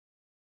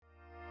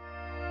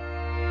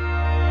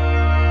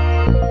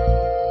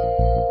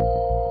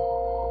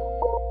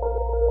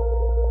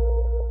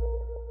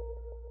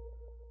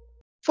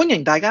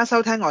迎大家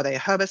收聽我哋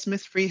Herbert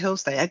Smith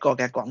Freehills 第一個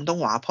嘅廣東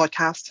話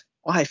podcast。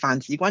我係范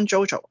子君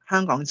Jojo，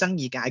 香港爭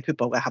議解決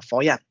部嘅合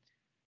夥人。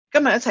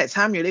今日一齊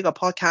參與呢個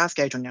podcast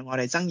嘅仲有我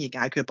哋爭議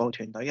解決部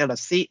團隊嘅律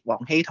師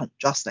黃希同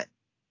Jocelyn。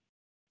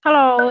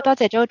Hello，多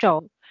謝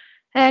Jojo。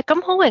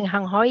咁好榮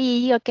幸可以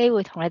呢個機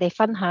會同你哋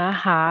分享一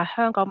下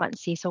香港民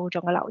事訴訟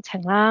嘅流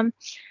程啦。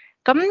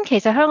咁其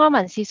實香港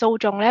民事訴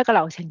訟呢個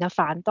流程就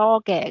繁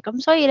多嘅，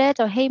咁所以咧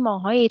就希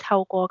望可以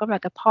透過今日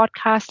嘅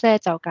podcast 咧，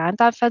就簡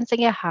單分析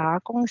一下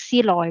公司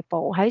內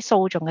部喺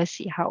訴訟嘅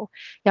時候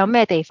有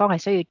咩地方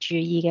係需要注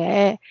意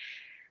嘅。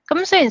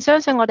咁雖然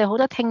相信我哋好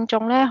多聽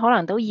眾咧，可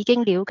能都已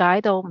經了解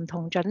到唔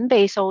同準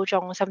備訴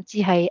訟，甚至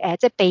係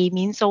即係避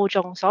免訴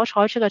訟所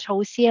採取嘅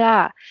措施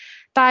啦。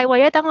但係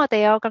為咗等我哋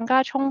有更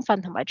加充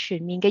分同埋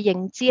全面嘅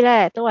認知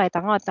咧，都係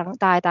等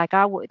帶大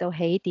家回到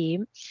起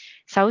點。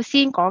首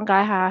先講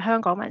解下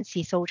香港民事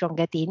訴訟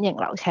嘅典型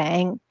流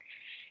程。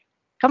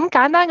咁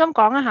簡單咁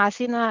講一下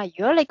先啦。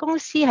如果你公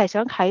司係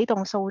想啟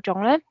動訴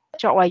訟咧，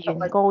作為原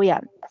告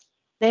人，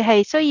你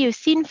係需要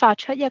先發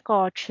出一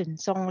個傳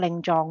送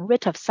令狀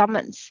 （Writ of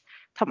Summons）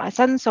 同埋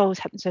申訴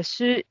陳述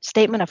書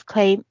 （Statement of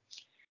Claim）。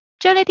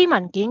將呢啲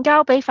文件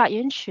交俾法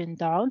院存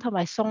檔同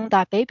埋送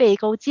達俾被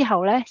告之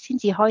後咧，先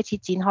至開始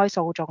展開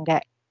訴訟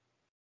嘅。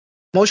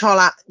冇錯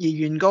啦，而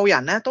原告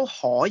人咧都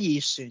可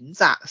以選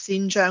擇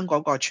先將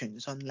嗰個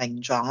傳訊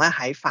令狀咧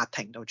喺法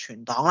庭度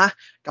存檔啦，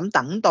咁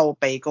等到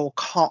被告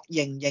確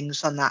認應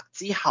訊啦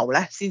之後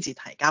咧，先至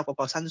提交嗰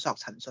個申索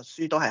陳述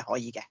書都係可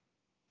以嘅。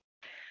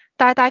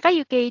但係大家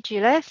要記住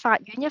咧，法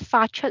院一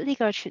發出呢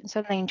個傳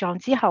訊令狀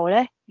之後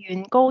咧，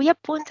原告一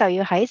般就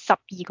要喺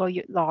12個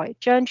月內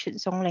將傳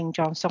送令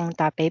狀送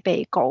達俾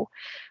被告，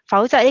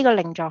否則呢個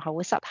令狀係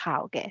會失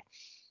效嘅。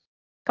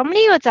咁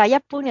呢個就係一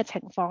般嘅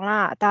情況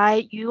啦。但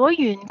係如果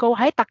原告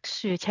喺特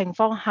殊情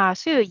況下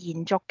需要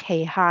延續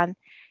期限，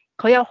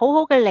佢有好好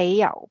嘅理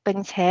由，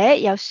並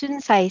且有宣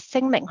誓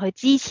聲明去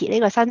支持呢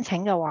個申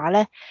請嘅話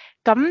咧，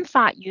咁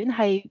法院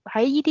係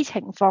喺呢啲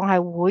情況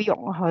係會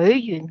容許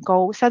原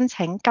告申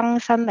請更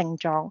新令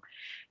狀。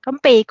咁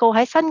被告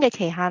喺新嘅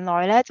期限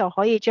內咧，就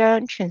可以將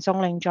傳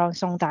送令狀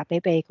送達俾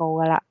被告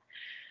㗎啦。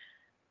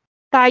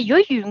但係如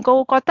果原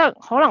告覺得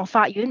可能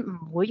法院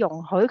唔會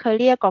容許佢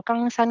呢一個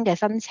更新嘅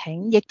申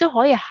請，亦都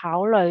可以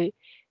考慮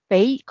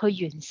俾佢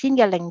原先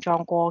嘅令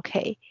狀過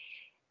期，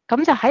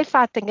咁就喺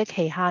法定嘅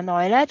期限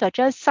內咧，就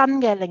將新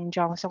嘅令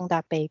狀送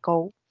達被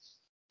告。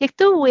亦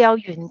都會有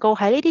原告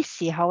喺呢啲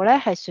時候咧，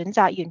係選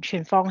擇完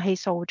全放棄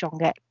訴訟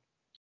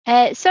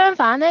嘅。相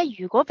反咧，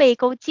如果被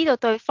告知道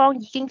對方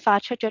已經發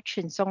出咗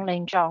傳送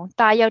令狀，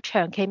但係又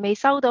長期未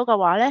收到嘅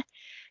話咧，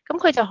咁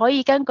佢就可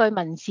以根據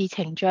民事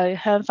程序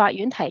向法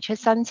院提出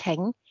申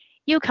請，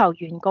要求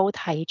原告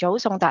提早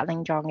送達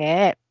令狀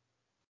嘅。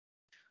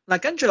嗱，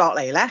跟住落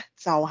嚟咧，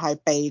就係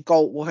被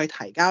告會去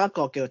提交一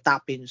個叫答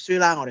辯書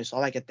啦，我哋所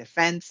謂嘅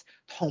defense，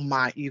 同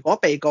埋如果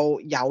被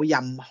告有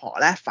任何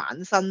咧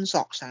反申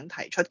索想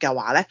提出嘅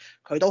話咧，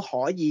佢都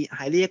可以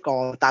喺呢一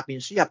個答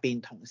辯書入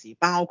邊同時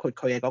包括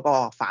佢嘅嗰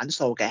個反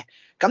訴嘅。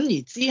咁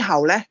而之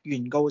後咧，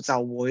原告就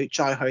會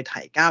再去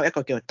提交一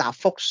個叫答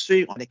覆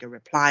書，我哋叫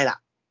reply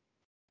啦。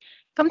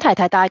咁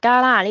提大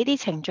家啦，呢啲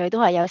程序都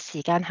係有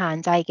時間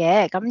限制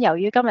嘅。咁由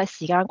於今日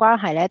時間關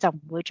係咧，就唔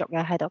會逐日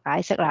喺度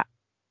解釋啦。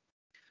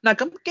嗱，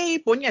咁基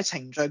本嘅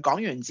程序講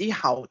完之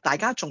後，大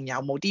家仲有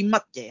冇啲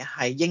乜嘢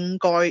係應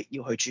該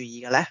要去注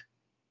意嘅咧？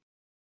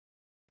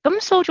咁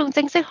訴訟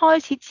正式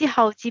開始之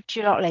後，接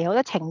住落嚟好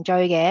多程序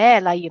嘅，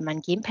例如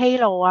文件披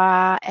露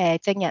啊、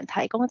證人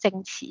提供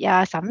證詞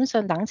啊、審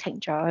訊等程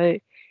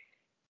序。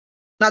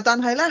嗱，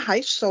但係咧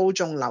喺訴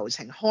訟流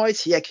程開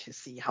始嘅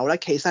時候咧，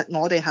其實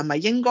我哋係咪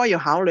應該要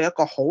考慮一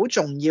個好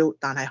重要，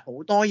但係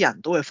好多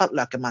人都會忽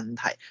略嘅問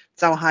題，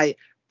就係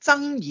爭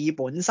議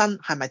本身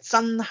係咪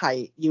真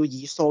係要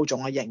以訴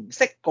訟嘅形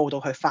式告到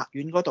去法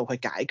院嗰度去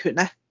解決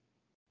呢？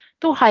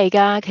都係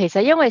㗎，其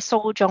實因為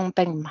訴訟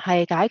並唔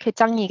係解決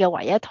爭議嘅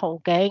唯一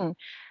途徑，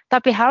特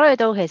別考慮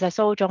到其實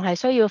訴訟係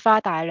需要花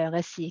大量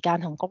嘅時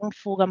間同功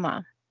夫㗎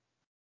嘛。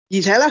而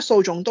且咧，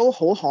訴訟都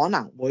好可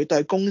能會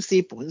對公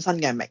司本身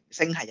嘅名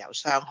聲係有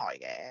傷害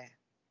嘅。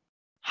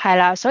係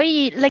啦，所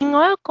以另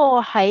外一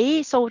個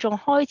喺訴訟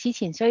開始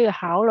前需要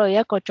考慮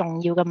一個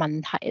重要嘅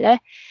問題咧，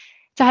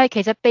就係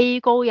其實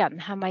被告人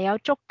係咪有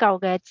足夠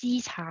嘅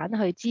資產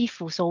去支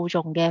付訴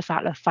訟嘅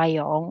法律費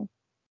用？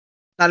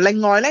嗱，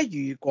另外咧，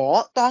如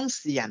果當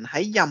事人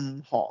喺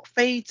任何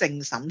非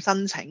正審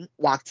申請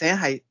或者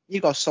係呢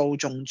個訴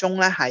訟中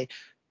咧係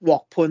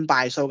獲判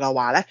敗訴嘅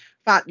話咧，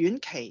法院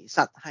其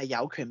實係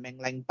有權命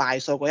令敗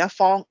訴嗰一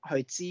方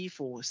去支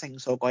付勝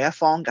訴嗰一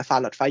方嘅法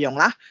律費用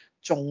啦、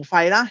訟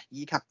費啦，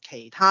以及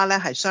其他咧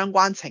係相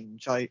關程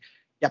序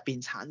入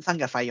邊產生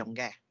嘅費用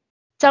嘅。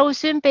就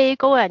算被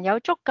告人有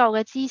足夠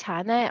嘅資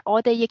產咧，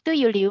我哋亦都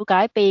要了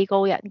解被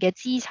告人嘅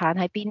資產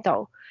喺邊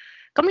度。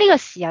咁呢個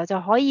時候就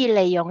可以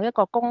利用一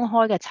個公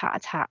開嘅查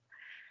冊。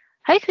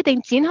喺決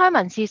定展開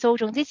民事訴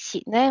訟之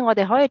前呢，我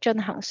哋可以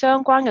進行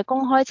相關嘅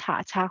公開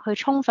查冊，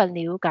去充分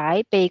了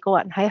解被告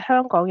人喺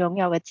香港擁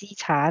有嘅資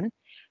產，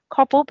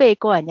確保被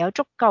告人有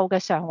足夠嘅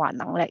償還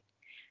能力。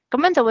咁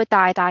樣就會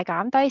大大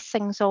減低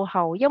勝訴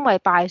後因為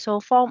敗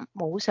訴方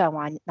冇償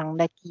還能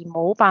力而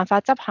冇辦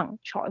法執行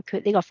裁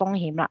決呢個風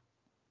險啦。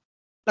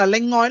嗱，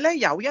另外咧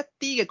有一啲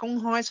嘅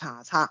公開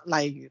查冊，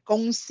例如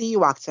公司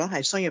或者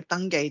係商業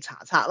登記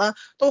查冊啦，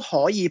都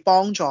可以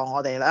幫助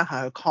我哋咧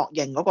係去確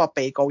認嗰個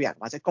被告人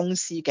或者公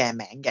司嘅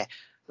名嘅。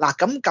嗱，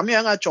咁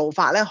樣嘅做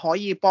法咧，可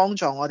以幫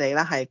助我哋咧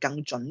係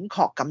更準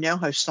確咁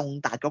樣去送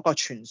達嗰個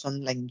傳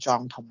訊令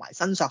狀同埋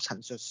申索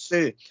陳述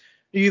書。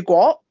如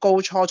果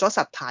告錯咗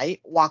實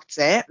體或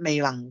者未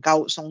能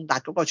夠送達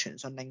嗰個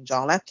傳訊令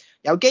狀咧，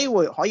有機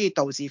會可以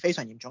導致非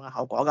常嚴重嘅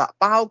後果㗎，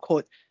包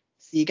括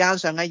時間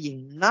上嘅延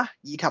誤啦，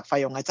以及費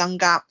用嘅增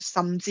加，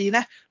甚至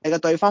咧你嘅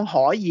對方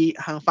可以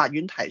向法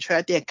院提出一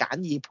啲嘅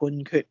簡易判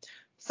決，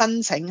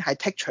申請係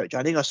剔除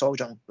咗呢個訴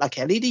訟。嗱，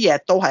其實呢啲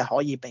嘢都係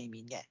可以避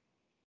免嘅。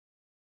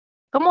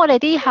咁我哋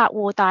啲客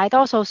戶大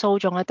多數訴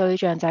訟嘅對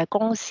象就係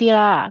公司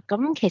啦。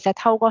咁其實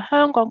透過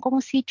香港公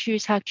司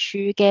註冊處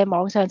嘅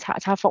網上查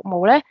冊服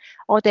務咧，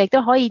我哋亦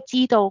都可以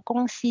知道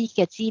公司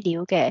嘅資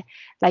料嘅，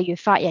例如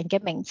法人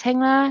嘅名稱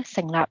啦、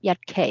成立日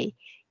期、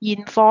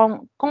現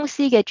況、公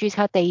司嘅註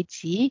冊地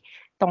址、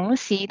董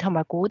事同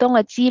埋股東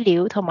嘅資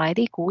料，同埋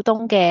啲股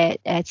東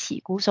嘅持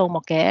股數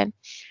目嘅。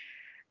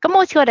咁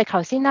好似我哋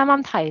頭先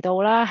啱啱提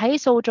到啦，喺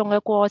訴訟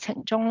嘅過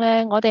程中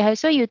咧，我哋係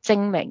需要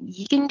證明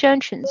已經將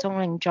傳訊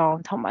令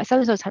狀同埋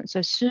申訴陳述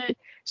書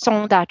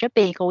送達咗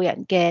被告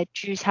人嘅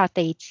註冊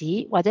地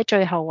址或者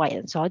最後為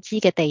人所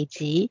知嘅地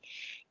址，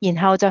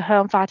然後就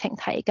向法庭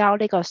提交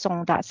呢個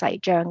送達誓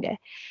章嘅。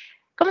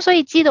咁所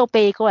以知道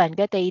被告人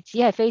嘅地址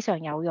係非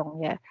常有用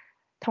嘅。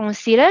同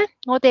時咧，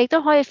我哋亦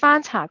都可以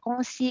翻查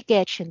公司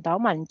嘅存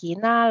檔文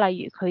件啦，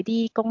例如佢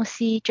啲公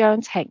司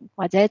章程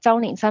或者週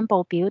年申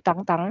報表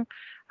等等。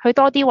去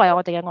多啲為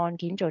我哋嘅案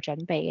件做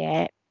準備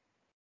嘅。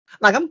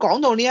嗱，咁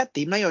講到呢一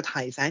點咧，要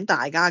提醒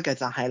大家嘅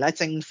就係咧，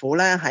政府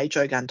咧喺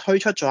最近推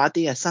出咗一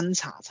啲嘅新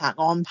查冊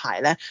安排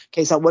咧，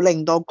其實會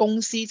令到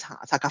公司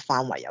查冊嘅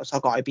範圍有所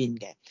改變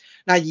嘅。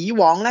嗱，以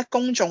往咧，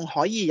公眾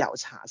可以由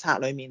查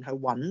冊裡面去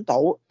揾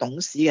到董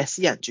事嘅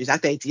私人住宅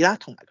地址啦，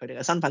同埋佢哋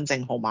嘅身份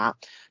證號碼。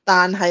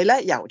但係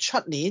咧，由出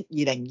年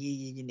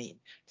2022年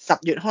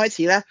10月開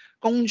始咧，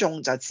公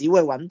眾就只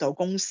會揾到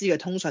公司嘅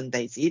通訊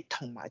地址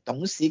同埋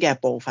董事嘅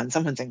部分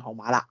身份證號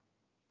碼啦。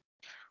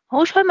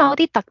好彩某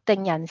啲特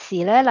定人士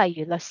咧，例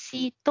如律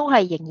師，都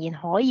係仍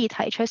然可以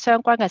提出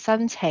相關嘅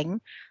申請，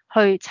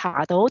去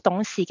查到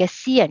董事嘅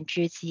私人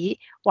住址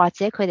或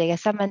者佢哋嘅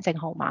身份證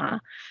號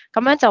碼，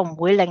咁樣就唔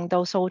會令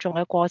到訴訟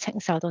嘅過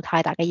程受到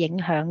太大嘅影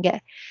響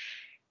嘅。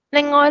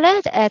另外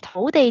咧，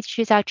土地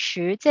註冊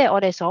處，即係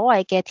我哋所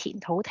謂嘅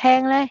田土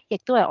廳咧，亦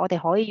都係我哋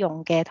可以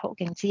用嘅途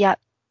徑之一。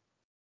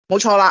冇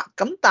錯啦，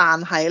咁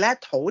但係咧，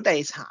土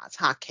地查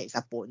冊其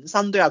實本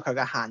身都有佢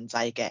嘅限制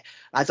嘅。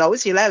嗱，就好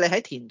似咧，你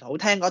喺田土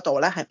廳嗰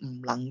度咧，係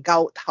唔能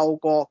夠透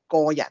過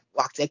個人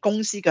或者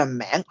公司嘅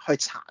名去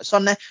查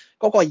詢咧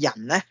嗰個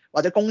人咧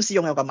或者公司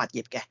擁有嘅物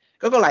業嘅。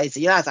舉個例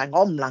子啦，就係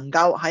我唔能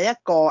夠喺一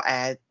個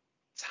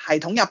系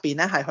統入邊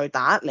咧係去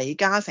打李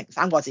嘉誠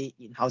3個字，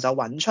然後就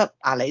揾出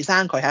李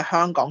生佢喺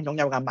香港擁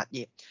有嘅物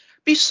業。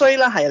必須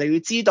咧係你要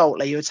知道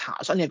你要查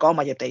詢嘅嗰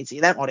個物業地址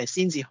咧，我哋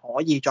先至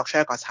可以作出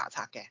一個查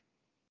冊嘅。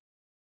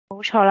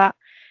冇錯啦。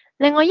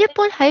另外，一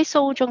般喺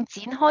訴訟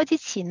展開之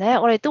前咧，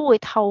我哋都會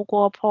透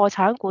過破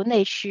產管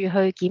理處去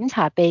檢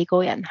查被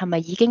告人係咪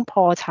已經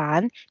破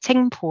產、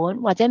清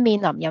盤或者面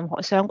臨任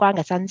何相關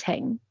嘅申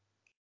請。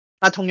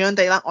嗱，同樣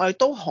地啦，我哋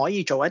都可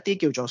以做一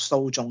啲叫做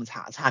訴訟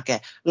查冊嘅，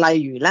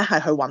例如咧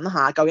係去揾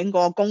下究竟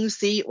嗰個公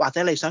司或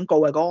者你想告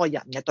嘅嗰個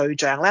人嘅對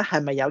象咧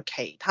係咪有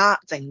其他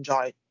正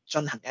在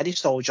進行嘅一啲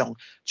訴訟，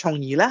從而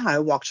咧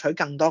係去獲取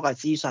更多嘅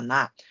資訊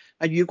啦。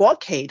如果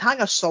其他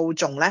嘅訴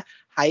訟咧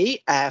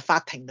喺法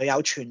庭度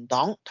有存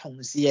檔，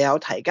同時又有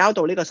提交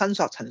到呢個申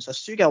索陳述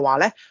書嘅話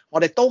咧，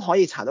我哋都可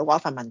以查到嗰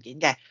一份文件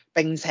嘅，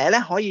並且咧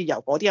可以由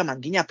嗰啲嘅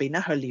文件入邊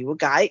咧去了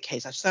解其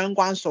實相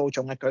關訴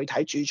訟嘅具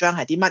體主張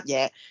係啲乜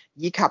嘢，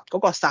以及嗰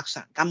個索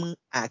償金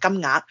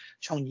額，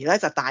從而咧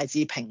就大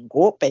致評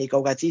估被告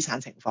嘅資產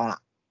情況啦。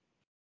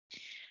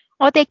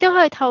我哋都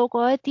可以透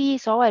過一啲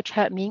所謂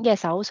桌面嘅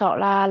搜索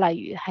啦，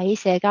例如喺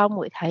社交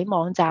媒體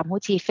網站，好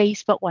似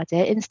Facebook 或者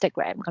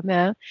Instagram 咁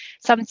樣，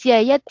甚至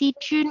係一啲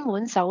專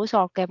門搜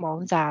索嘅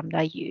網站，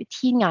例如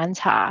天眼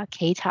查、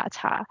企查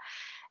查，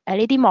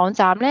呢啲網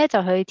站咧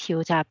就去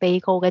調查被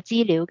告嘅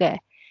資料嘅。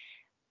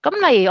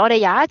咁例如我哋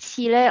有一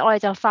次咧，我哋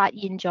就發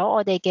現咗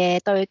我哋嘅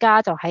對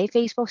家就喺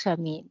Facebook 上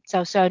面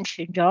就上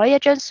傳咗一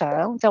張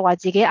相，就話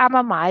自己啱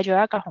啱買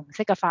咗一個紅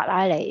色嘅法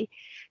拉利。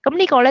咁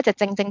呢個咧就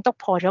正正督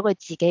破咗佢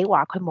自己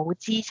話佢冇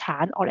資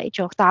產，我嚟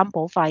做擔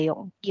保費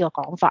用呢個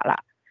講法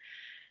啦。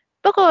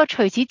不過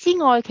除此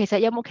之外，其實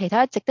有冇其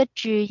他值得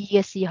注意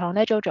嘅事項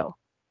咧，Jojo？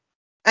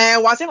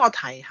或者我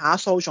提下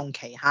訴訟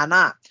期限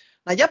啦。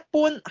嗱，一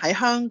般喺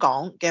香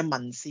港嘅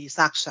民事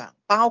索償，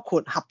包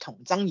括合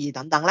同爭議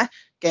等等咧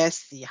嘅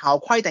時效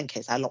規定，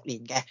其實係6年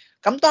嘅。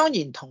咁當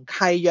然同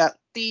契約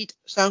啲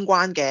相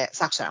關嘅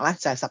索償咧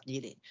就係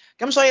12年。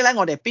咁所以咧，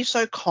我哋必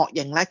須確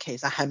認咧，其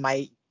實係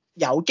咪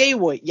有機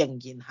會仍然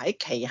喺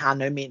期限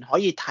裡面可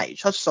以提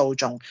出訴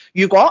訟。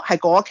如果係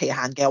過咗期限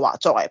嘅話，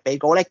作為被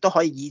告咧都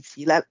可以以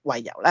此咧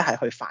為由咧係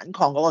去反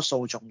抗嗰個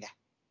訴訟嘅。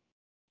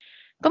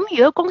咁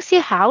如果公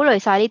司考慮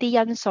晒呢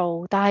啲因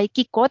素，但係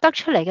結果得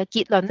出嚟嘅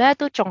結論咧，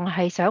都仲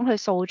係想去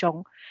訴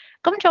訟，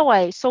咁作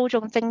為訴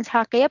訟政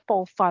策嘅一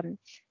部分，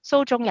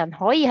訴訟人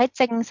可以喺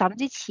正審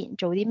之前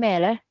做啲咩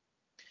咧？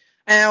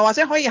或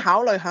者可以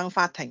考慮向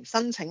法庭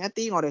申請一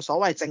啲我哋所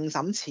謂正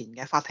審前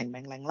嘅法庭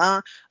命令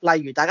啦，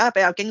例如大家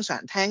比較經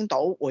常聽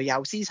到會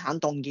有資產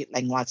凍結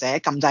令或者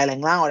禁制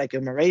令啦，我哋叫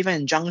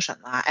Moravian Injunction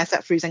啊、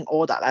Asset Freezing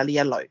Order 啦呢一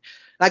類。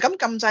嗱，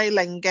咁禁制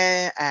令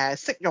嘅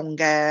適用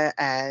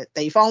嘅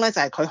地方咧，就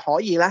係佢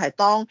可以咧係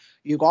當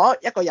如果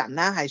一個人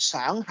咧係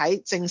想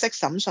喺正式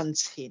審訊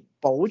前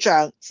保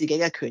障自己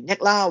嘅權益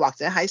啦，或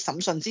者喺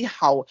審訊之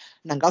後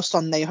能夠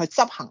順利去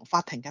執行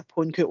法庭嘅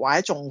判決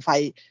或者訟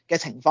費嘅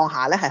情況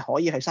下咧，係可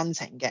以去申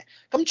請嘅。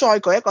咁再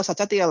舉一個實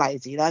質啲嘅例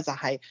子咧，就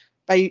係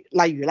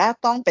例如咧，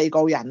當被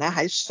告人咧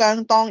喺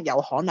相當有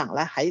可能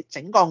咧喺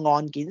整個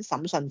案件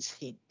審訊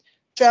前，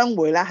將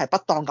會咧係不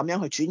當咁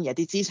樣去轉移一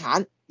啲資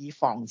產，以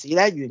防止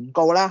咧原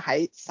告咧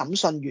喺審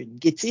訊完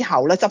結之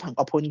後咧執行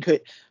個判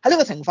決。喺呢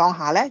個情況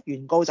下咧，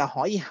原告就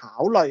可以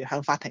考慮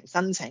向法庭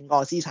申請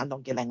個資產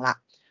凍結令啦。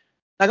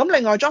嗱，咁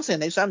另外 Johnson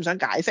你想唔想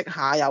解釋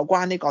下有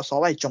關呢個所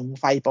謂訟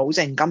費保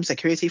證金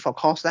security for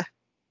cost 咧？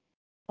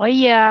可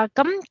以啊，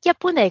咁一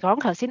般嚟講，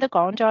頭先都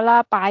講咗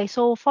啦，敗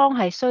訴方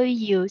係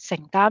需要承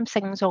擔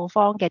勝訴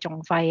方嘅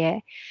訟費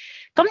嘅。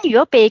咁如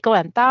果被告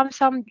人擔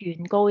心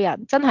原告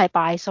人真係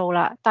敗訴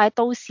啦，但係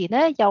到時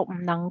咧又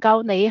唔能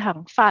夠履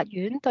行法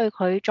院對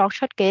佢作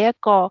出嘅一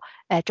個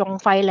訟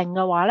費令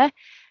嘅話咧，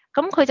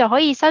咁佢就可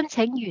以申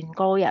請原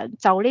告人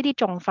就呢啲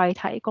訟費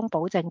提供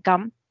保證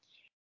金。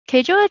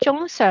其中一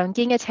種常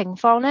見嘅情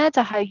況咧，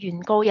就係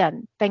原告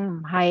人並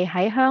唔係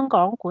喺香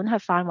港管轄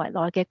範圍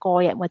內嘅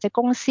個人或者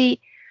公司，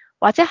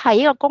或者係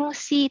一個公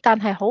司，但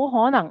係好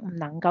可能唔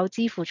能夠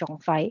支付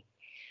訟費。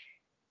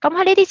咁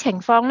喺呢啲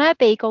情況咧，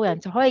被告人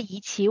就可以以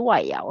此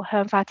為由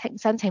向法庭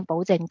申請保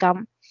證金。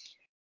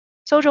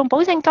訴訟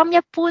保證金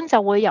一般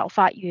就會由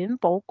法院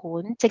保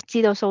管，直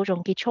至到訴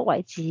訟結束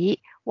為止，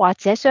或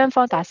者雙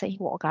方達成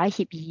和解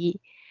協議。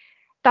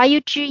但係要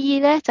注意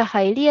咧，就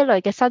係呢一類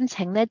嘅申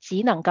請咧，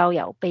只能夠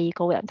由被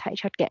告人提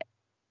出嘅。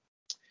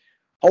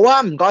好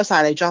啊，唔該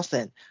晒你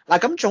Justin。嗱，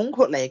咁總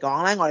括嚟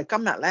講咧，我哋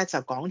今日咧就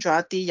講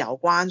咗一啲有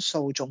關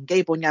訴訟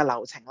基本嘅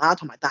流程啦，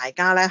同埋大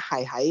家咧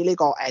係喺呢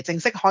個正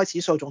式開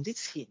始訴訟之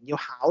前要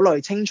考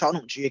慮清楚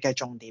同注意嘅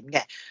重點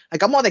嘅。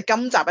咁我哋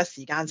今集嘅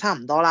時間差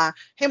唔多啦，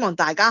希望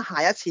大家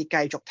下一次繼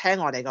續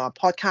聽我哋個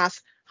podcast。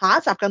下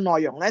一集嘅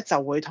內容咧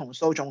就會同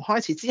訴訟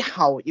開始之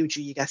後要注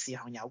意嘅事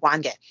項有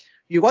關嘅。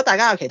如果大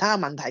家有其他嘅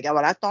問題嘅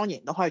話咧，當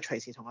然都可以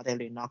隨時同我哋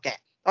聯絡嘅。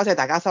多謝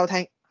大家收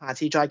聽，下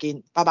次再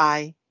見，拜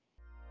拜。